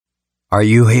Are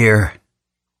you here?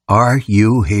 Are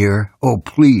you here? Oh,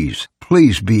 please,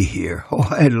 please be here. Oh,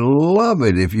 I'd love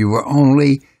it if you were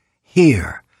only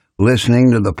here,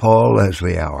 listening to the Paul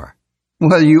Leslie Hour.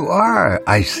 Well, you are.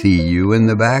 I see you in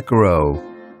the back row.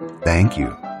 Thank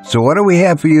you. So what do we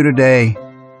have for you today?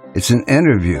 It's an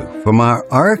interview from our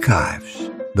archives,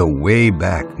 the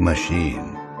Wayback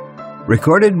Machine.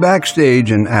 Recorded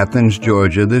backstage in Athens,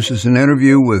 Georgia, this is an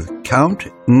interview with Count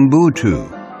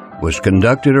Mbutu. Was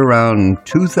conducted around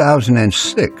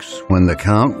 2006 when the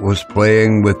Count was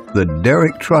playing with the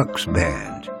Derek Trucks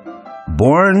Band.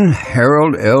 Born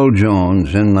Harold L.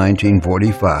 Jones in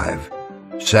 1945,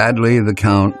 sadly the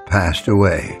Count passed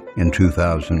away in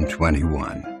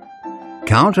 2021.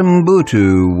 Count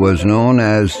Mbutu was known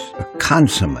as a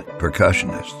consummate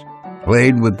percussionist.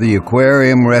 Played with the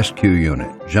Aquarium Rescue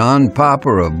Unit, John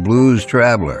Popper of Blues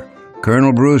Traveler,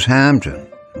 Colonel Bruce Hampton,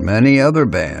 many other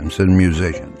bands and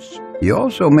musicians. He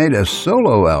also made a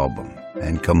solo album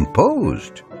and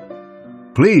composed.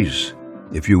 Please,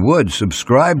 if you would,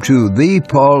 subscribe to The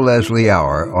Paul Leslie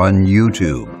Hour on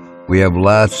YouTube. We have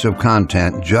lots of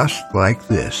content just like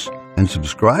this, and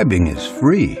subscribing is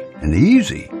free and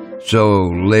easy. So,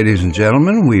 ladies and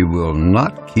gentlemen, we will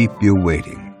not keep you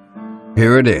waiting.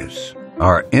 Here it is,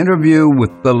 our interview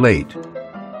with the late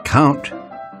Count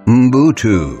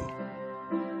Mbutu.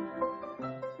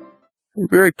 I'm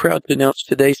very proud to announce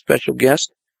today's special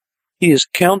guest. He is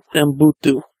Count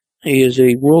Mbutu. He is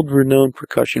a world-renowned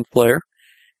percussion player.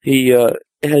 He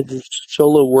has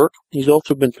solo work. He's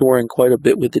also been touring quite a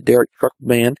bit with the Derek Truck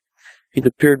Band. He's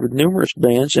appeared with numerous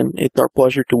bands, and it's our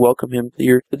pleasure to welcome him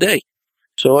here today.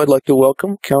 So I'd like to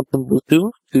welcome Count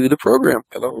Mbutu to the program.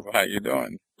 Hello, how you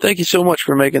doing? Thank you so much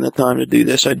for making the time to do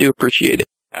this. I do appreciate it.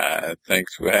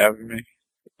 Thanks for having me.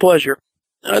 Pleasure.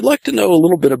 I'd like to know a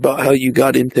little bit about how you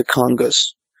got into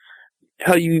congas,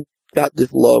 how you got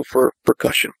this love for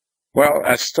percussion. Well,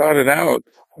 I started out,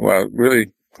 really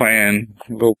playing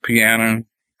a little piano,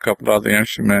 a couple other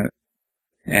instruments,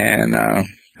 and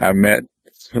I met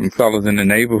some fellas in the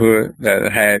neighborhood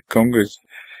that had congas,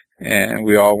 and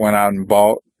we all went out and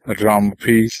bought a drum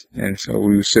piece, and so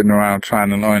we were sitting around trying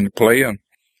to learn to play them.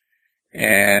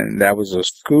 And that was a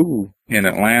school in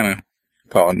Atlanta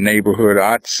called Neighborhood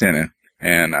Arts Center.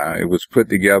 And it was put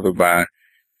together by,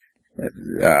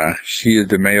 she is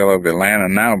the mayor of Atlanta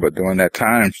now, but during that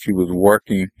time she was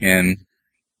working in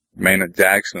Maynard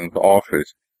Jackson's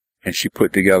office, and she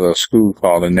put together a school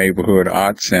called the Neighborhood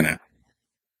Arts Center.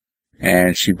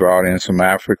 And she brought in some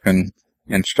African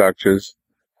instructors,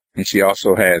 and she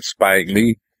also had Spike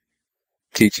Lee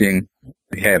teaching.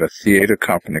 He had a theater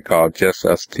company called Just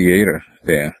Us Theater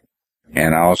there.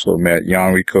 And I also met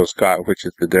Young Rico Scott, which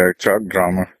is the Derek Truck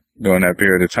drummer, during that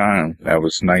period of time. That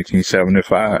was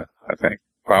 1975, I think,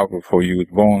 probably before you was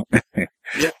born.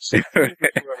 Yes.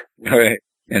 Right.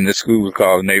 And the school was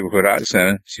called Neighborhood Arts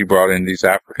Center. She brought in these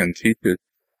African teachers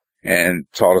and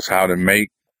taught us how to make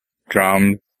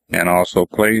drums and also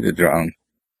play the drum.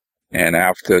 And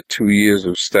after 2 years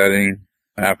of studying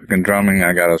African drumming,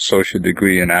 I got an associate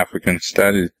degree in African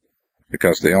studies,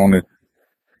 because they only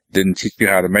didn't teach you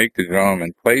how to make the drum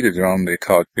and play the drum. They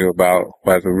taught you about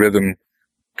where the rhythm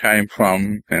came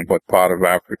from and what part of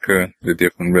Africa the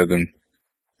different rhythms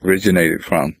originated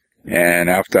from. And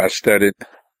after I studied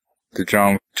the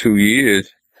drum 2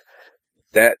 years,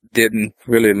 that didn't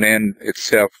really lend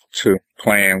itself to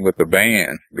playing with a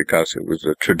band, because it was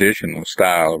a traditional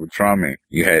style of drumming.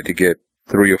 You had to get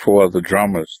 3 or 4 other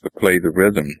drummers to play the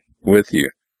rhythm with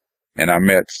you. And I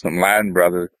met some Latin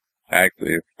brothers,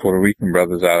 actually Puerto Rican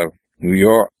brothers out of New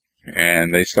York,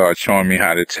 and they started showing me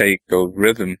how to take those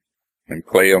rhythms and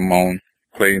play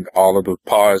all of the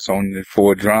parts on the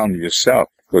 4 drums yourself.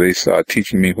 So they started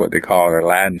teaching me what they call the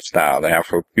Latin style, the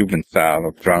Afro-Cuban style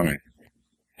of drumming.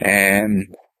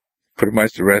 And pretty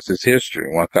much the rest is history.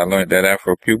 Once I learned that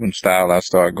Afro-Cuban style, I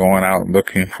started going out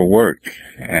looking for work.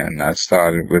 And I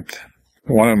started with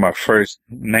one of my first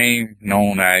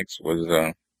known acts was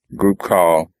a group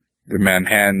called the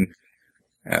Manhattan.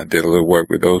 I did a little work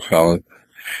with those fellas.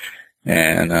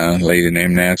 And a lady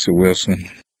named Nancy Wilson.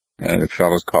 The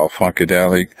fellas called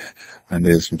Funkadelic. I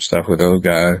did some stuff with those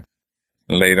guys.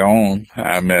 Later on,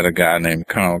 I met a guy named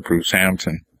Colonel Bruce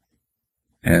Hampton.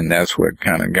 And that's what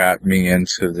kind of got me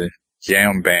into the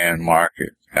jam band market.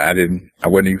 I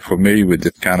wasn't even familiar with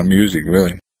this kind of music,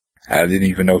 really. I didn't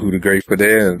even know who the Grateful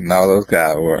Dead and all those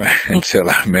guys were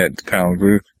until I met Colonel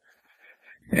Bruce.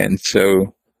 And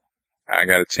so I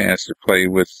got a chance to play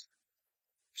with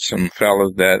some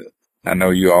fellas that I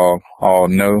know you all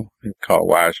know, called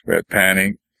Widespread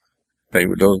Panic. Played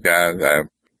with those guys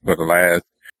for the last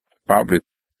probably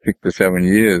 6 or 7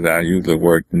 years, I usually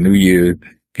work the New Year's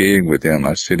gig with them.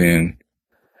 I sit in,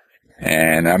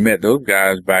 and I met those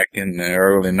guys back in the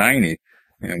early 90s,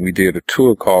 and we did a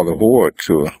tour called the Horde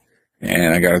Tour,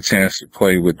 and I got a chance to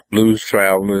play with Blues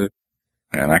Travelers,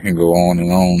 and I can go on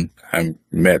and on. I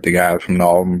met the guys from the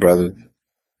Allman Brothers,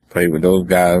 played with those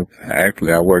guys.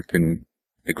 Actually, I worked in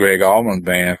the Greg Allman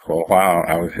Band for a while.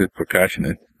 I was his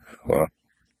percussionist for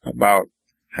about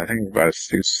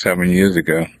 6, 7 years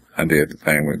ago. I did the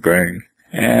thing with Greg.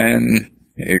 And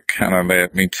it kind of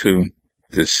led me to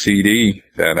the CD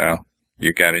that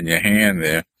you got in your hand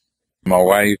there. My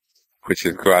wife, which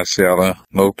is Graciela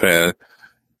Lopez,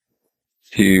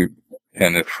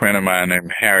 and a friend of mine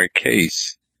named Harry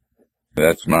Case,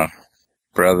 that's my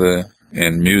brother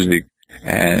in music,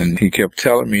 and he kept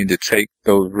telling me to take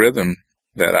those rhythms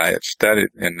that I had studied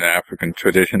in the African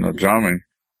traditional drumming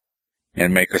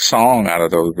and make a song out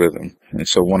of those rhythms. And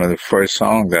so one of the first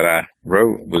songs that I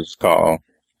wrote was called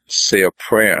Say a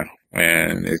Prayer,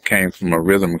 and it came from a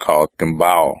rhythm called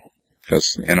timbal,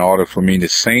 because in order for me to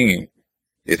sing,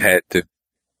 it had to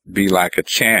be like a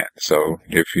chant. So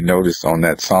if you notice on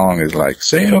that song, it's like,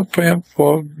 say a prayer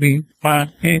for me, my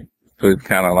hand. So it's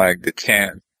kind of like the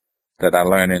chant that I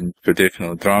learned in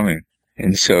traditional drumming.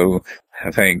 And so I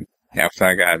think after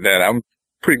I got that, I'm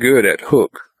pretty good at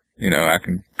hook. You know, I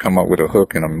can come up with a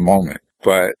hook in a moment.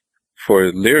 But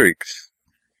for lyrics,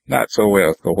 not so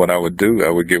well. So what I would do, I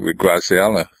would get with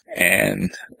Graciela,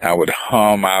 and I would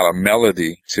hum out a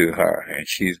melody to her. And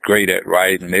she's great at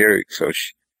writing lyrics, so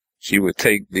she would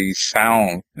take these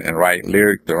sounds and write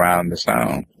lyrics around the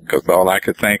sound. Because all I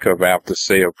could think of after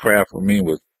Say a Prayer for me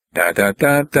was da da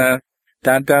da da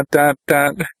da da da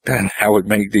da da. I would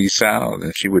make these sounds,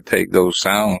 and she would take those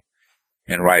sounds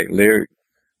and write lyrics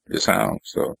to sound.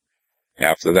 So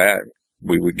after that,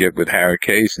 we would get with Harry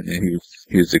Case, and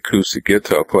he was acoustic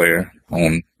guitar player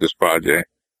on this project,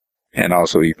 and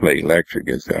also he played electric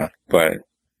guitar. But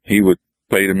he would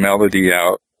play the melody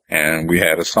out, and we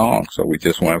had a song. So we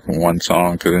just went from one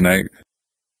song to the next.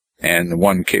 And the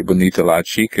one, Que Bonita La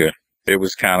Chica, it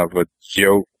was kind of a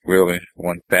joke, really.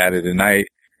 One Saturday night,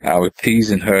 I was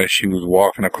teasing her. She was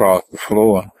walking across the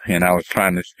floor, and I was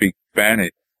trying to speak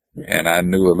Spanish, and I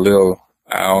knew a little.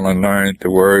 I only learned the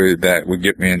word that would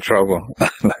get me in trouble.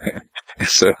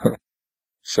 So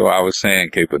I was saying,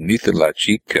 Que Bonita La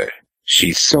Chica.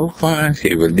 She's so fine,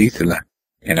 Que Bonita La.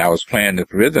 And I was playing the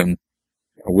rhythm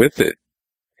with it.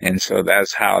 And so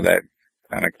that's how that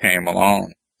kind of came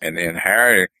along. And then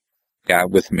Harry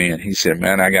got with me, and he said,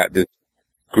 man, I got this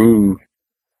groove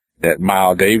that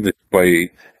Miles Davis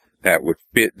played that would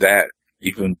fit that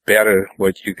even better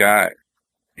what you got.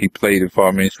 He played it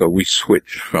for me, so we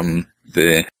switched from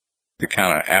the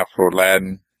kind of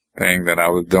Afro-Latin thing that I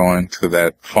was doing to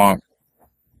that funk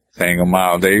thing of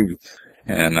Miles Davis.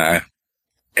 And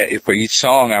for each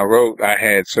song I wrote, I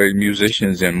had certain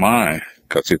musicians in mind.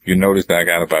 Because if you notice, I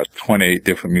got about 28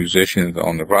 different musicians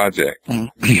on the project.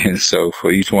 Mm-hmm. And so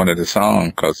for each one of the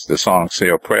songs, because the song Say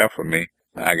a Prayer for me,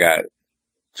 I got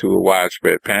 2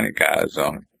 Widespread Panic guys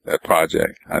on that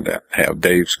project. I have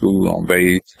Dave School on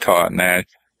bass, Todd Nash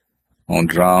on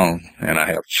drum, and I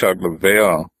have Chuck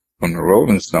Leavell from the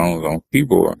Rolling Stones on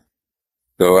keyboard.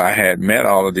 So I had met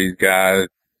all of these guys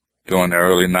during the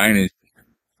early 90s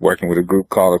working with a group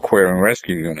called Aquarium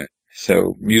Rescue Unit.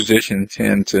 So musicians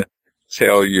tend to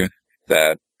tell you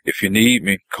that if you need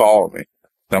me, call me.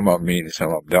 Some of them mean it,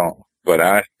 some of them don't. But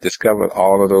I discovered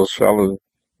all of those fellows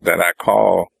that I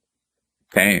called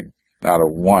came out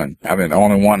of one. I mean, the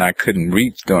only one I couldn't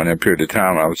reach during that period of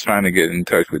time, I was trying to get in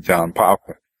touch with John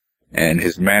Popper. And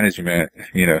his management,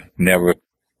 never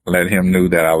let him know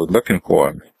that I was looking for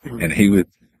him. And he was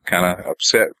kind of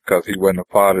upset because he wasn't a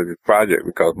part of the project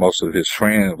because most of his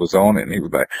friends was on it. And he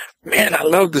was like, man, I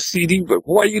love the CD, but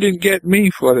why you didn't get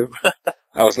me for the...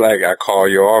 I was like, I call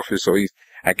your office. So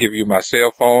I give you my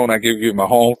cell phone. I give you my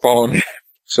home phone.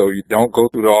 So you don't go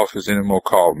through the office anymore.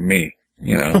 Call me.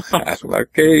 I was like,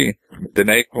 okay, the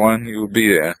next one, you'll be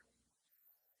there.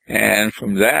 And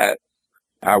from that,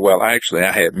 I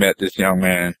had met this young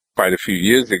man quite a few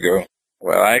years ago.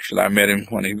 Well, actually, I met him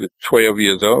when he was 12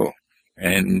 years old.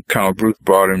 And Colonel Bruce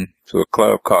brought him to a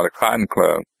club called the Cotton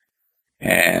Club.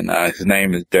 And his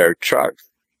name is Derek Trucks.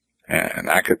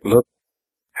 And I could look.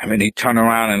 I mean, he turned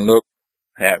around and looked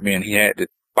at me, and he had this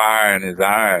fire in his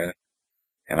eyes.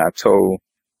 And I told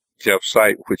Jeff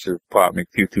Sight, which is Apartment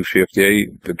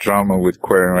Q258, the drummer with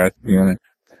Aquarium Rescue Unit,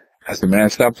 I said, man,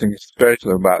 something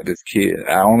special about this kid.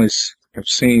 I only have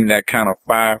seen that kind of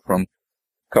fire from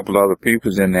a couple other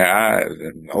people's in their eyes.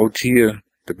 And Otia,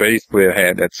 the bass player,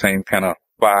 had that same kind of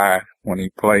fire when he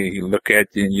play. He look at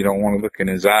you and you don't want to look in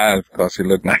his eyes because he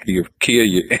look like he'll kill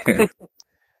you.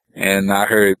 And I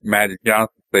heard Magic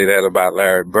Johnson say that about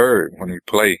Larry Bird when he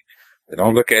played.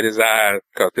 Don't look at his eyes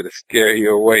because it'll scare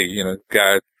you away,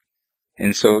 guys.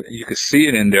 And so you could see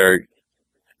it in Derek.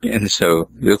 And so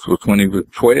this was when he was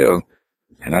 12.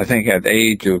 And I think at the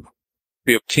age of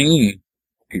 15,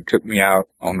 he took me out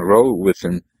on the road with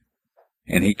him.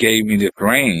 And he gave me this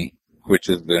ring, which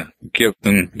is the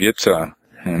Gibson guitar.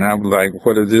 And I was like,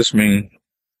 what does this mean?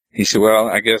 He said, well,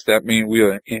 I guess that means we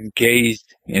are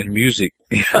engaged in music.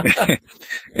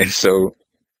 And so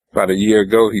about a year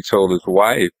ago, he told his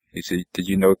wife, he said, did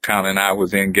you know Count and I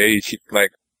was engaged? She's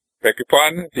like, beg your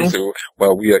pardon? He said,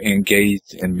 well, we are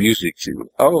engaged in music. She was,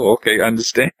 oh, okay,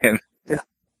 understand. Yeah.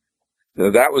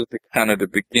 So that was kind of the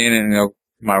beginning of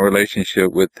my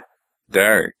relationship with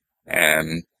Derek.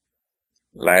 And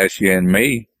last year in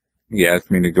May, he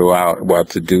asked me to go out,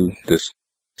 to do this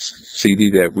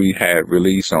CD that we had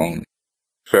released on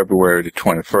February the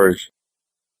 21st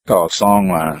called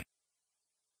Songline.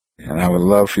 And I would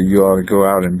love for you all to go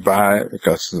out and buy it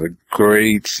because it's a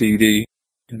great CD.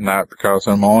 Not because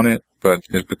I'm on it, but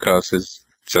it's because it's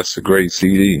just a great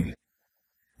CD.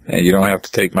 And you don't have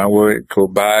to take my word, go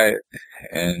buy it,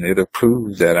 and it'll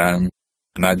prove that I'm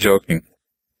not joking.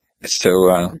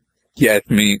 So, he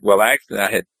asked me, well, actually,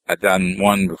 I done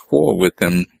one before with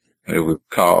him. It was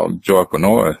called Joyful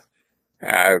North.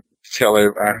 Hidden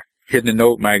the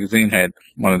Note magazine had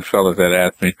one of the fellas that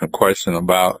asked me some question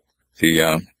about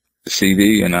the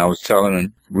CD, and I was telling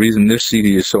him the reason this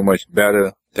CD is so much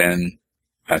better than,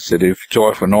 I said, if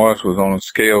Joyful North was on a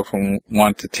scale from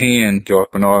 1 to 10,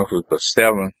 Joyful North was a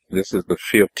 7. This is the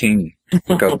 15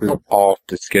 because it's off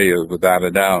the scale without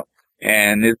a doubt.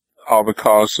 And it's all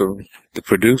because of the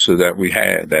producer that we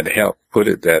had that helped put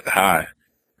it that high.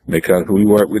 Because we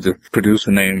worked with a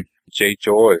producer named Jay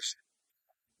Joyce.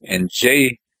 And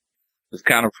Jay was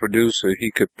kind of producer,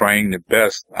 he could bring the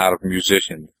best out of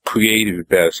musicians, creative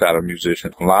best out of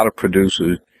musicians. A lot of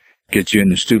producers get you in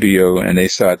the studio and they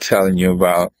start telling you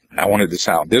about, I want it to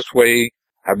sound this way.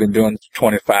 I've been doing this for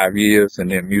 25 years,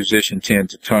 and then musicians tend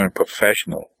to turn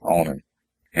professional on them.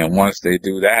 And once they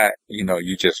do that,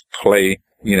 you just play,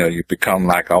 you become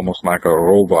almost like a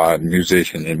robot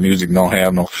musician, and music don't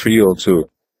have no feel to it.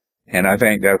 And I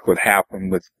think that's what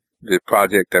happened with the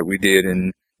project that we did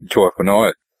in Joyful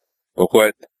North. But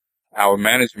what our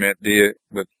management did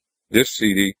with this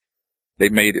CD, they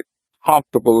made it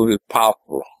comfortable as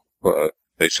possible for us.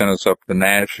 They sent us up to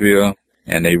Nashville,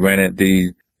 and they rented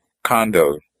these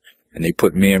condos. And they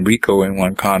put me and Rico in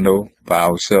one condo by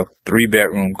ourselves,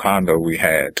 3-bedroom condo we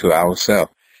had to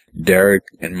ourselves. Derek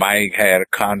and Mike had a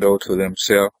condo to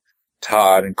themselves.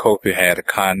 Todd and Kofi had a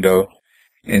condo.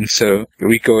 And so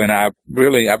Rico and I've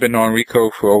been knowing Rico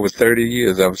for over 30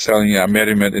 years. I was telling you, I met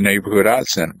him at the Neighborhood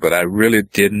Arts Center, but I really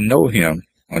didn't know him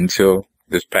until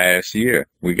this past year.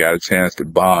 We got a chance to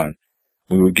bond.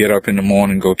 We would get up in the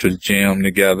morning, go to the gym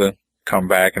together, come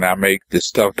back, and I make this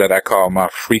stuff that I call my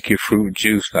freaky fruit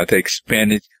juice. I take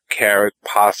spinach, carrot,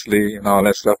 parsley, and all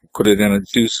that stuff, put it in a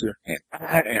juicer,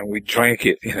 and we drink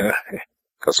it,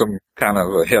 because I'm kind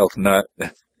of a health nut.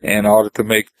 In order to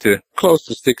make it close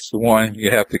to 6 to 1,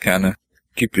 you have to kind of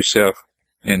keep yourself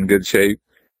in good shape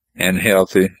and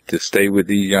healthy to stay with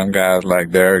these young guys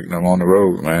like Derek and them on the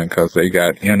road, man, because they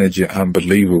got energy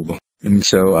unbelievable. And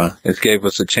so it gave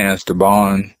us a chance to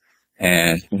bond.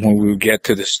 And when we would get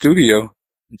to the studio,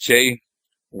 Jay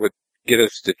would get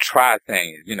us to try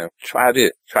things, try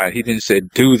this, try it. He didn't say,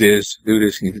 do this.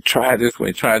 He said, try this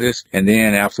way, try this. And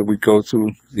then after we go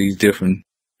through these different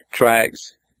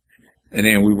tracks, and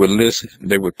then we would listen,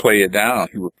 they would play it down.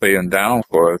 He would play them down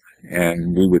for us,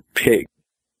 and we would pick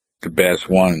the best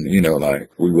one, we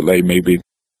would lay maybe,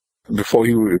 before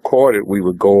he would record it, we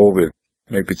would go over it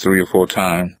maybe 3 or 4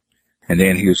 times, and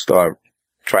then he would start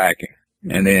tracking.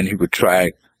 And then he would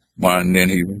track one, and then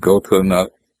he would go to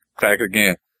another, track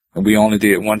again. And we only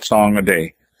did 1 song a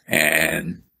day.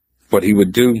 And what he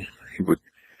would do, he would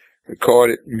record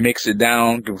it, mix it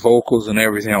down, the vocals and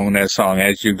everything on that song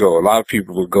as you go. A lot of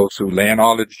people would go through, laying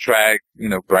all of the track, bring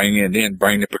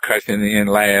the percussion in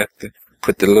last,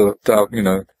 put the little stuff,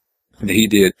 And he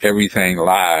did everything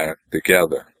live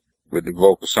together with the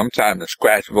vocals. Sometimes the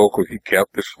scratch vocal, he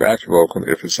kept the scratch vocal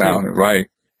if it sounded right.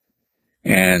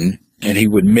 And he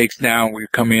would mix down.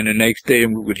 We'd come in the next day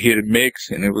and we would hear the mix,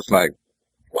 and it was like,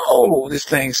 whoa, this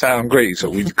thing sounds great. So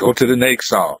we'd go to the next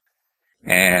song.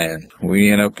 And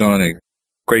we end up doing a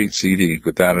great CD,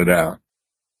 without a doubt.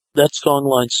 That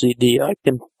Songline CD, I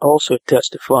can also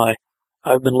testify.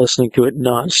 I've been listening to it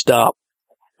nonstop.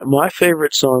 My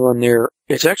favorite song on there,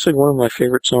 it's actually one of my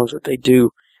favorite songs that they do,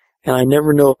 and I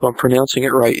never know if I'm pronouncing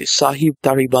it right. Sahib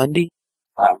Taribandi?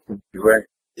 You're right.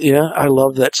 Yeah, I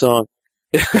love that song.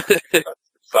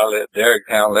 So I let Derek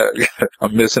handle that.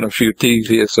 I'm missing a few T's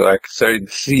here, so I can certain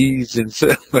C's and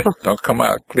stuff don't come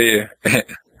out clear.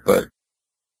 But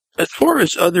as far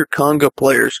as other conga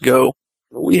players go,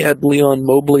 we had Leon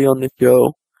Mobley on the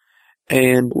show,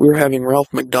 and we're having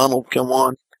Ralph McDonald come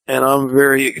on, and I'm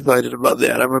very excited about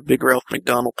that. I'm a big Ralph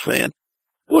McDonald fan.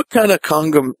 What kind of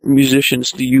conga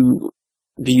musicians do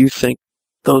you think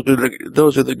those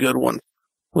are the good ones?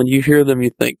 When you hear them, you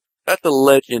think that's a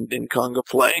legend in conga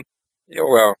playing. yeah,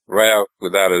 well, Ralph,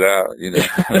 without a doubt,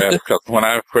 Ralph, because when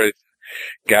I first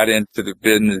got into the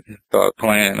business and started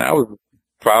playing, I was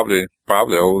probably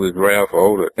old as Ralph, or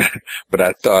older, but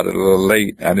I started a little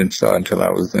late. I didn't start until I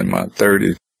was in my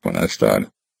 30s when I started.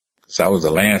 So I was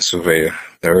a land surveyor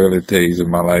the early days of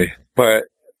my life. But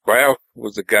Ralph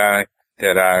was a guy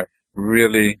that I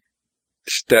really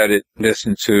studied,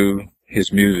 listened to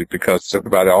his music, because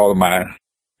about all of my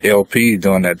LPs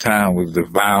during that time was the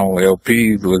vinyl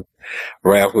LPs with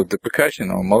Ralph with the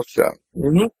percussion on most of them.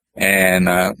 Mm-hmm.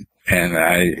 And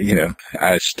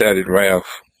I studied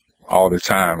Ralph all the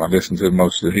time. I listened to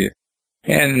most of it.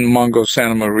 And Mongo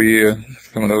Santa Maria,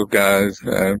 some of those guys,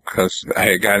 because I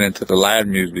had got into the live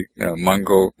music,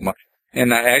 Mongo.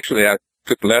 And I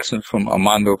took lessons from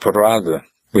Armando Peraza,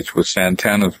 which was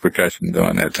Santana's percussion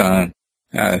during that time.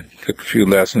 I took a few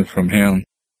lessons from him.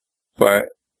 But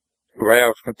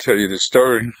Ralph, I'll tell you the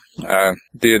story. I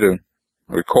did a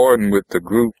recording with the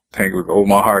group. I think it was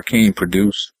Omar Hakim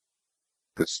produced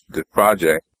the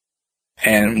project.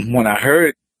 And when I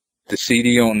heard the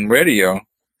CD on radio,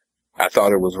 I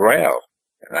thought it was Ralph.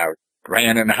 And I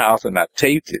ran in the house and I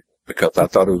taped it because I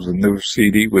thought it was a new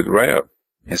CD with Ralph.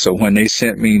 And so when they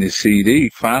sent me the CD,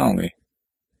 finally,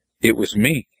 it was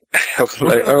me. I was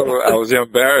like, I was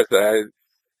embarrassed. I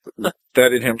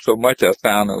studied him so much, I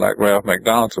sounded like Ralph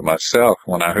McDonald to myself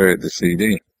when I heard the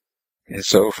CD. And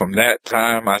so from that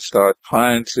time, I started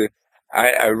trying to,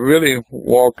 I really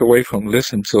walked away from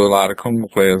listening to a lot of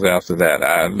conga players after that.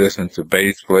 I listened to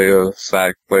bass players,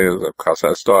 sax players, because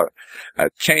I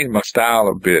changed my style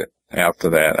a bit after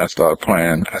that.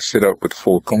 I sit up with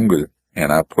 4 congas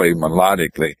and I play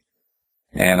melodically.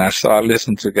 And I started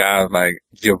listening to guys like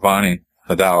Giovanni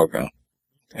Hidalgo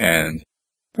and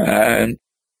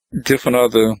different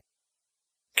other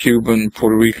Cuban,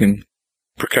 Puerto Rican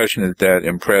percussionists that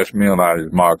impressed me a lot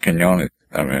is Mark Quinones.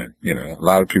 I mean, a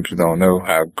lot of people don't know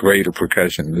how great a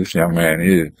percussionist this young man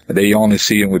is. They only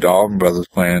see him with the Alvin Brothers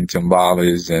playing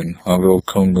timbales and little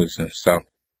congas and stuff.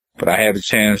 But I had a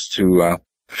chance to,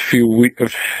 few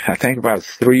weeks, I think about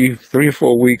three or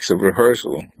 4 weeks of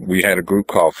rehearsal. We had a group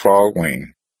called Frogwing,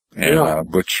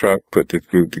 and Butch Truck put this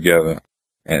group together.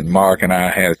 And Mark and I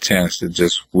had a chance to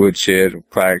just woodshed and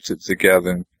practice together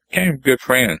and became good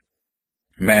friends.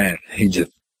 Man, he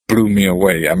just blew me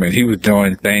away. I mean, he was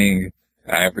doing things.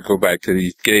 I have to go back to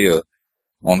these scales.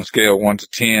 On a scale of 1 to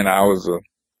 10, I was a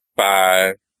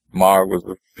 5. Mark was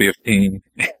a 15.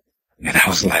 And I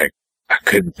was like, I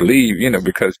couldn't believe,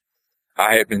 because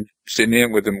I had been sitting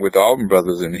in with him with the Alvin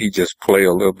Brothers, and he just played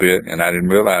a little bit, and I didn't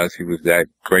realize he was that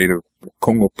great a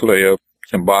conga player,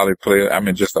 timbale player. I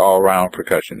mean, just all-around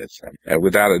percussionist. And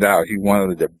without a doubt, he's one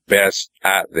of the best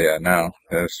out there now.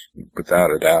 That's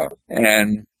without a doubt.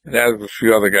 And there was a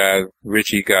few other guys,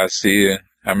 Richie Garcia.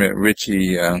 I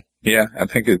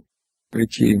think it's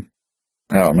Richie.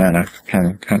 Oh man, I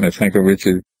can't think of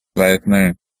Richie's last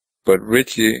name. But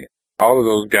Richie, all of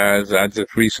those guys, I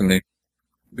just recently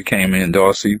became an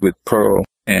endorsee with Pearl,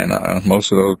 and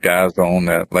most of those guys are on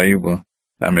that label.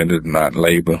 I mean, it's not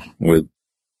label, with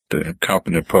the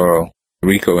company Pearl.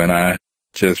 Rico and I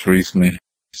just recently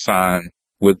signed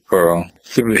with Pearl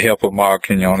through the help of Mark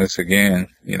Quinones again.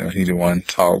 He the one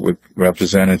talked with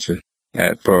representatives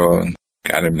at Pearl and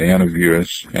got him the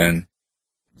interviewers, and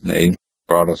they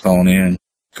brought us on in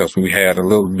because we had a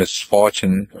little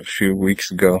misfortune a few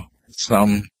weeks ago.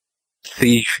 Some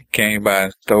thief came by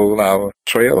and stole our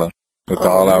trailer with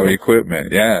all our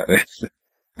equipment. Yeah,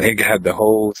 they got the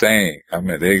whole thing. I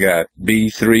mean, they got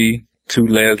B3, 2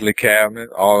 Leslie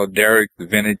cabinets, all of Derek's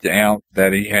vintage amps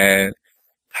that he had.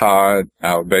 Todd,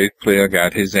 our bass player,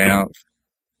 got his amps.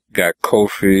 Got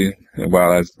Kofi,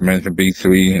 well, as mentioned,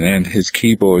 B3, and then his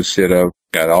keyboard set up.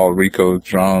 Got all Rico's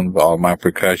drums, all my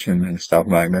percussion and stuff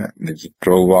like that. And they just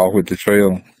drove off with the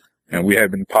trailer. And we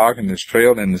had been parking this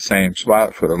trailer in the same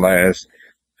spot for the last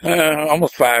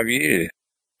almost 5 years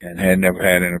and had never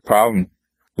had any problem.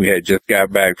 We had just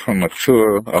got back from a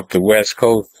tour up the West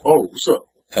Coast. Oh, what's up?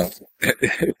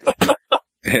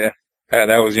 Yeah,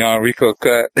 that was Young Rico's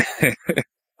cut,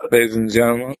 ladies and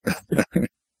gentlemen.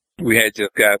 we had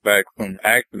just got back from,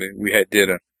 actually, we had did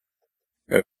a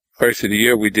first of the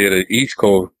year, we did an East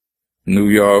Coast, New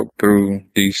York through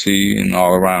D.C. and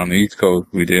all around the East Coast.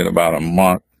 We did about a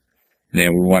month.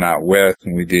 Then we went out west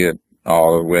and we did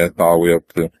all the west, all the way up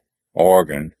to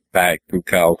Oregon, back through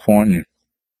California.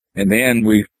 And then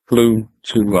we flew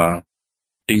to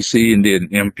D.C. and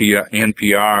did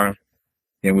NPR.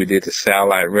 Then we did the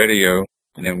satellite radio.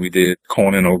 And then we did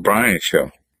Conan O'Brien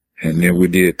show. And then we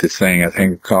did this thing, I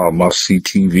think it's called Must See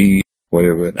TV,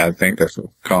 whatever. I think that's what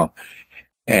it's called.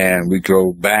 And we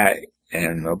drove back.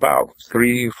 And about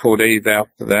 3-4 days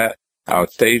after that, our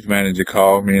stage manager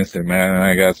called me and said, "Man,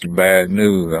 I got some bad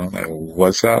news." I'm like,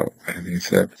 "What's up?" And he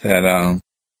said that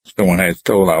someone had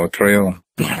stole our trailer.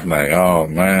 I'm like, "Oh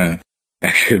man,"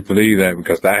 I couldn't believe that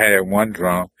because I had one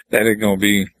drum that is going to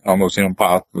be almost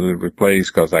impossible to replace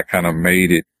because I kind of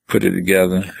made it, put it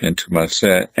together into my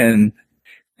set, and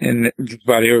just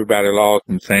about everybody lost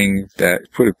some things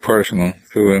that pretty personal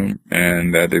to him,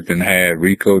 and that they've been had.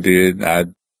 Rico did. I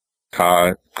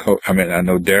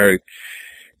know Derek.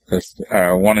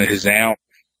 One of his amps,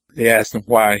 they asked him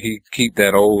why he keep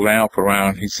that old amp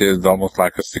around. He says it's almost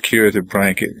like a security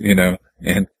blanket, and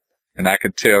I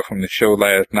could tell from the show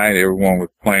last night, everyone was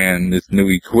playing this new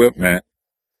equipment.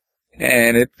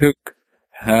 And it took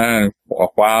a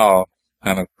while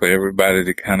kind of for everybody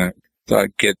to kind of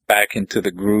get back into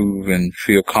the groove and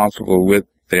feel comfortable with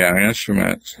their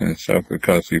instruments and stuff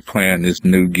because you're playing this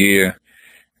new gear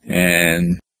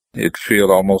and it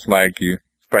feels almost like you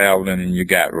traveling and you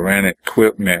got rented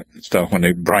equipment and stuff when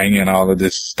they bring in all of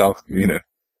this stuff,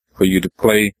 for you to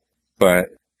play. But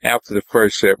after the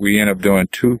first set, we ended up doing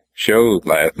 2 shows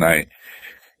last night.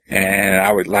 And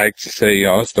I would like to say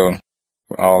also,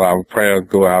 all our prayers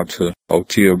go out to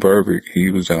Oteil Burbick. He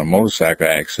was in a motorcycle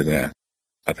accident,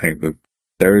 I think the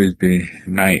Thursday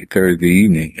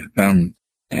evening.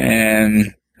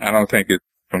 And I don't think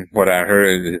from what I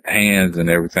heard, his hands and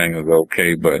everything was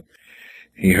okay, but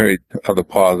he hurt other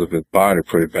parts of his body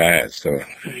pretty bad, so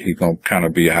he's gonna kind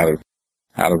of be out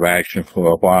of action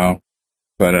for a while.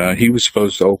 But he was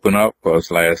supposed to open up for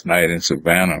us last night in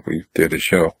Savannah. We did a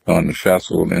show on the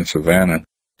festival in Savannah,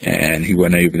 and he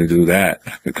wasn't able to do that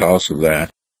because of that.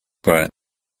 But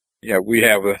yeah, we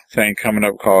have a thing coming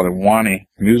up called the Wani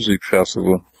Music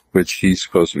Festival, which he's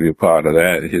supposed to be a part of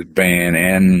that. His band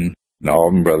and the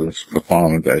Alden Brothers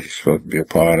performance that he's supposed to be a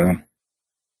part of.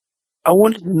 I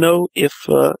wanted to know if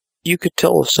you could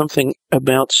tell us something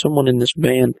about someone in this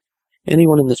band,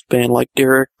 anyone in this band, like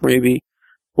Derek, maybe,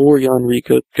 or Jan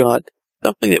Rico Scott,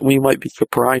 something that we might be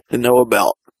surprised to know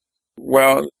about.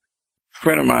 Well, a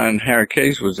friend of mine, Harry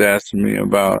Case, was asking me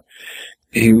about,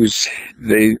 I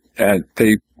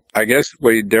guess the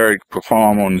way Derek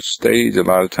perform on the stage, a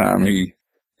lot of time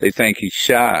they think he's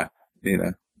shy,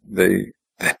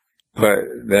 but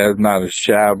there's not a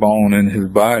shy bone in his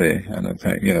body. And I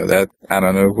think, I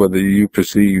don't know whether you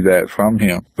perceive that from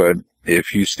him, but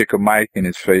if you stick a mic in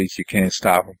his face, you can't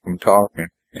stop him from talking.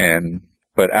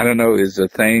 But I don't know, is a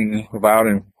thing about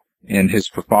him in his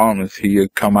performance. He'll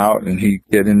come out and he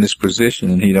get in this position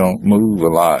and he don't move a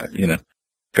lot,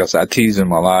 because I tease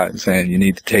him a lot saying you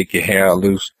need to take your hair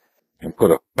loose and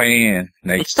put a fan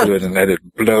next to it and let it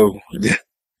blow.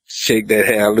 Shake that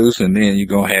hair loose and then you're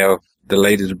going to have the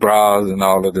latest bras and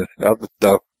all of the other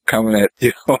stuff coming at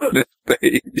you on the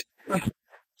stage.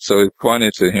 So it's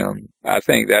funny to him. I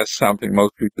think that's something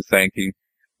most people think he's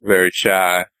very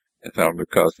shy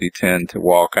because he tends to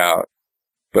walk out.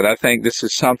 But I think this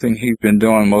is something he's been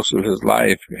doing most of his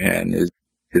life, and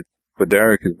for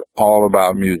Derek, it's all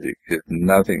about music. It's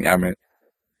nothing, the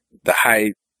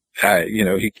hype,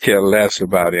 he cares less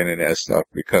about any of that stuff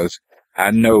because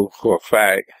I know for a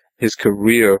fact his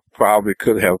career probably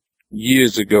could have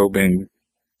years ago been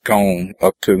gone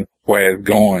up to where it's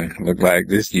going, look like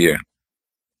this year.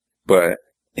 But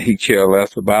he cares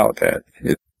less about that.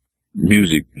 It's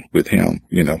music with him,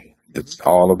 it's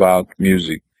all about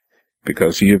music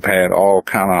because he have had all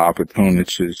kind of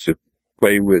opportunities to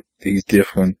play with these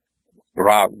different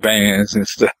rock bands and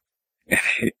stuff. And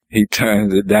he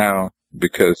turns it down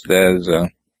because there's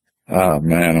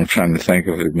I'm trying to think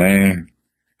of his name.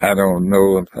 I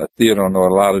still don't know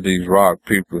a lot of these rock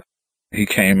people. He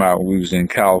came out when we was in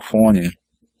California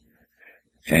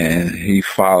and he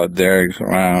followed Derek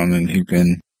around and he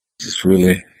been just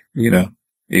really,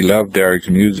 he loved Derek's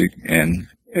music and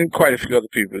quite a few other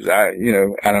people. I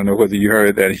don't know whether you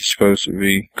heard that he's supposed to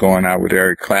be going out with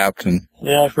Eric Clapton.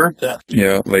 Yeah, I've heard that.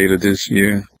 Yeah, later this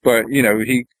year. But,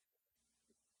 he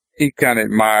kind of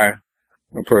admired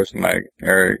a person like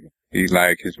Eric. He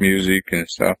liked his music and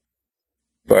stuff.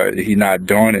 but he not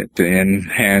doing it to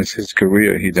enhance his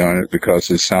career. He doing it because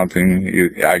it's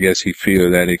something, I guess he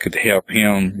feel that it could help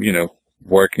him,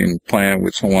 working, playing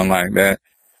with someone like that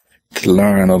to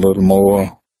learn a little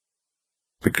more.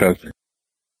 Because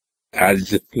I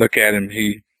just look at him,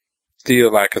 he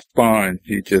still like a sponge.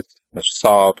 He just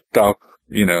absorbs stuff,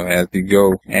 as he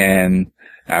go. And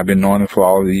I've been knowing him for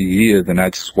all these years, and I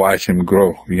just watch him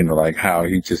grow, like how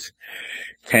he just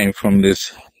came from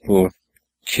this little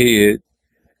kid,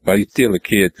 but he's still a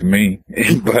kid to me.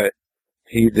 But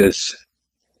he just,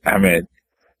 when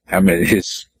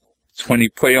he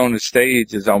play on the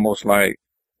stage, it's almost like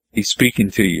he's speaking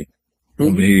to you.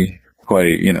 When he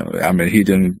play, he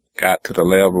done got to the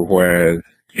level where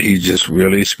he's just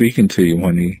really speaking to you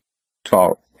when he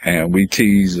talk. And we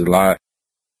tease a lot.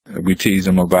 We tease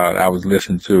him about, I was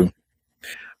listening to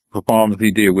a performance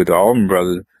he did with the Allman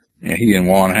Brothers, and he and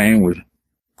Warren Haynes was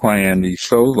playing these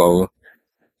solos.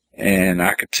 And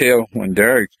I could tell when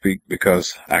Derek speak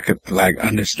because I could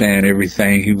understand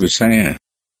everything he was saying.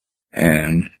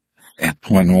 And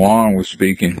when Warren was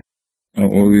speaking,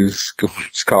 we was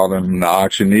calling him the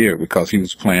auctioneer because he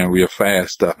was playing real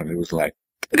fast stuff, and it was like,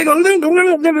 and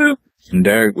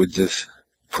Derek was just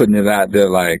putting it out there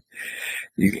like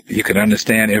you could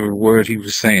understand every word he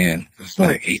was saying. It's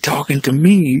like, he talking to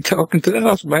me, he talking to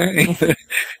us, man.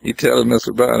 He telling us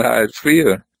about how it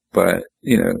feels. But,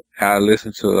 I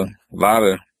listen to a lot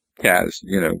of guys,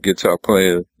 guitar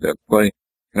players that play.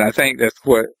 And I think that's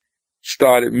what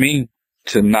started me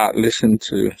to not listen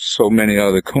to so many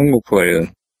other conga players,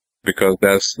 because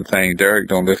that's the thing. Derek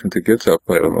don't listen to guitar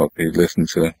players. He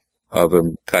listens to other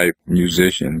type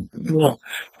musicians. Yeah.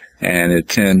 And it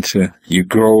tends to, you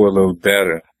grow a little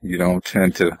better. You don't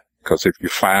tend to, because if you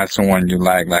find someone you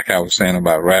like I was saying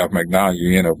about Ralph McDonald,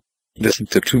 you end up listening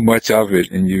to too much of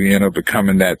it, and you end up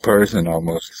becoming that person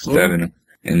almost instead of him.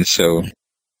 And so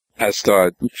I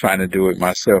started trying to do it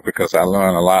myself because I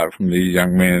learn a lot from these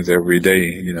young men every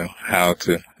day, how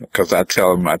to, because I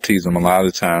tell them, I tease them a lot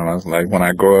of the time. I was like, when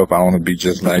I grow up, I want to be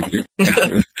just like you.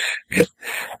 Yeah,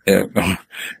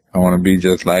 I want to be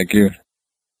just like you.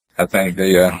 I think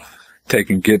they are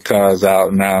taking guitars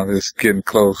out now. It's getting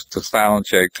close to sound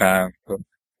check time.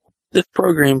 This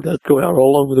program does go out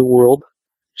all over the world.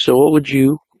 So what would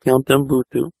you, Count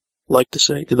Mbuthu, like to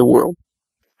say to the world?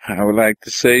 I would like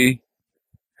to say,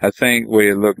 I think where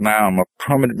you look now, I'm a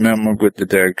permanent member with the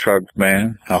Derek Trucks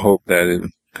Band. I hope that it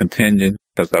continues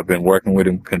because I've been working with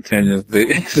him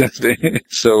continuously since then.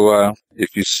 So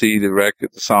if you see the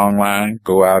record, the song line,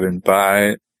 go out and buy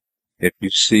it. If you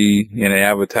see any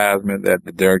advertisement that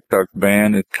the Derek Trucks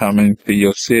Band is coming to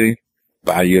your city,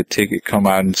 buy your ticket, come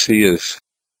out and see us.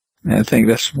 And I think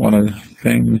that's one of the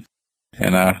things.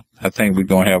 And I think we're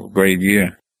going to have a great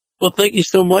year. Well, thank you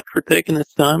so much for taking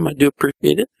this time. I do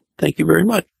appreciate it. Thank you very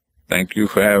much. Thank you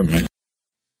for having me.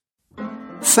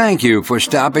 Thank you for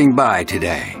stopping by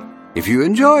today. If you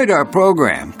enjoyed our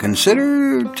program,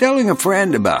 consider telling a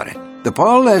friend about it. The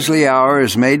Paul Leslie Hour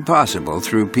is made possible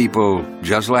through people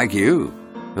just like you.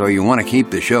 So you want to keep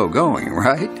the show going,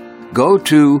 right? Go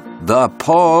to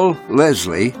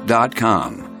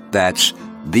thepaulleslie.com. That's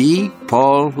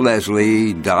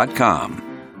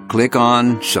thepaulleslie.com. Click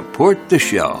on Support the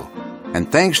Show.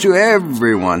 And thanks to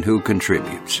everyone who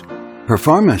contributes.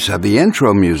 Performance of the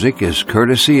intro music is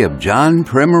courtesy of John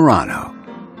Primorano,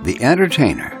 The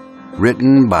Entertainer,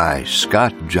 written by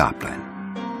Scott Joplin.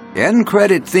 End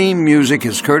credit theme music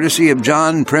is courtesy of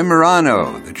John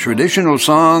Primorano, the traditional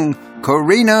song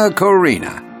Corina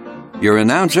Corina. Your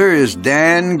announcer is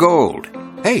Dan Gold.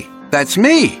 Hey, that's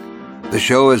me. The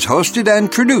show is hosted and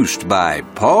produced by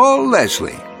Paul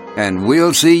Leslie. And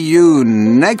we'll see you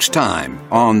next time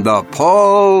on the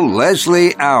Paul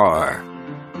Leslie Hour.